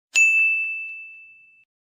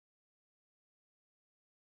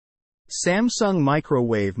Samsung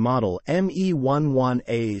microwave model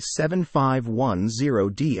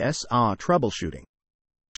ME11A7510DS-AA troubleshooting.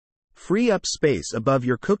 Free up space above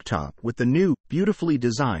your cooktop with the new, beautifully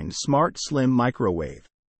designed Smart Slim microwave.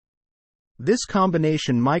 This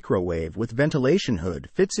combination microwave with ventilation hood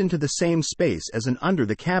fits into the same space as an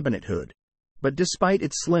under-the-cabinet hood, but despite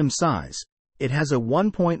its slim size, it has a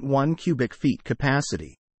 1.1 cubic feet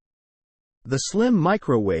capacity. The slim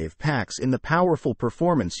microwave packs in the powerful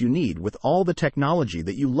performance you need with all the technology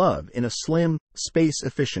that you love in a slim,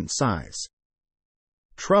 space-efficient size.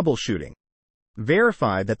 Troubleshooting.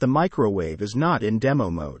 Verify that the microwave is not in demo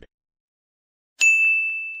mode.